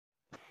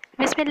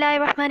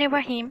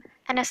Bismillahirrahmanirrahim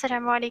and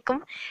Assalamu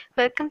alaikum.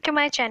 Welcome to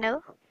my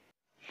channel.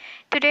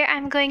 Today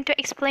I'm going to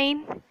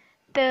explain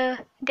the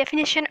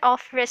definition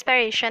of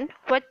respiration,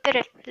 what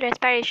the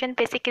respiration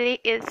basically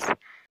is.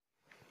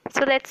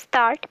 So let's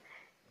start.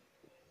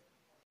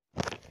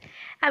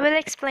 I will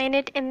explain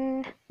it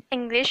in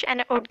English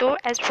and Urdu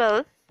as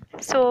well.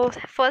 So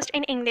first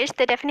in English,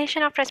 the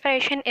definition of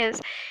respiration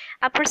is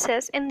a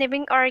process in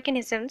living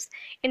organisms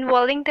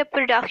involving the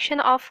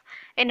production of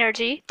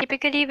energy,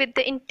 typically with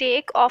the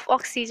intake of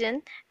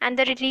oxygen and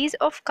the release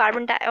of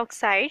carbon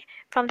dioxide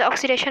from the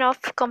oxidation of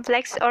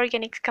complex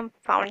organic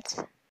compounds.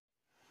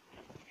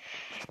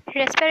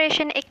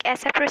 Respiration एक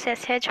ऐसा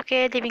process है जो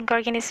कि living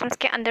organisms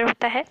के अंदर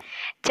होता है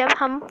जब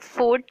हम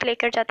फूड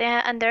लेकर जाते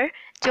हैं अंदर,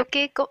 जो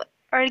कि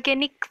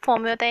ऑर्गेनिक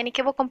फॉर्म में होता है, यानी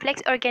कि वो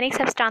कॉम्प्लेक्स ऑर्गेनिक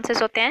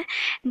सब्सटेंसेस होते हैं।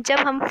 जब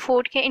हम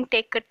फूड के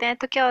इनटेक करते हैं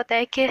तो क्या होता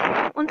है कि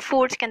उन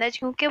फूड्स के अंदर,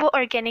 क्योंकि वो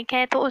ऑर्गेनिक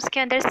है, तो उसके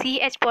अंदर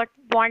CH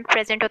बॉन्ड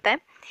प्रेजेंट होता है।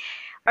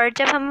 और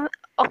जब हम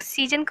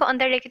ऑक्सीजन को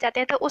अंदर लेके जाते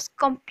हैं तो उस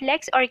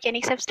कॉम्प्लेक्स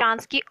ऑर्गेनिक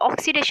सब्सटेंस की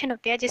ऑक्सीडेशन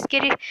होती है,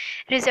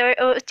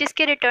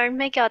 जिसके रिटर्न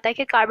में क्या होता है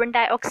कि कार्बन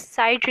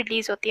डाइऑक्साइड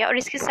रिलीज़ होती है, और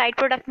इसके साइड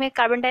प्रोडक्ट में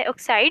कार्बन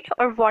डाइऑक्साइड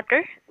और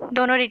वाटर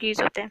दोनों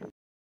रिलीज़ होते हैं।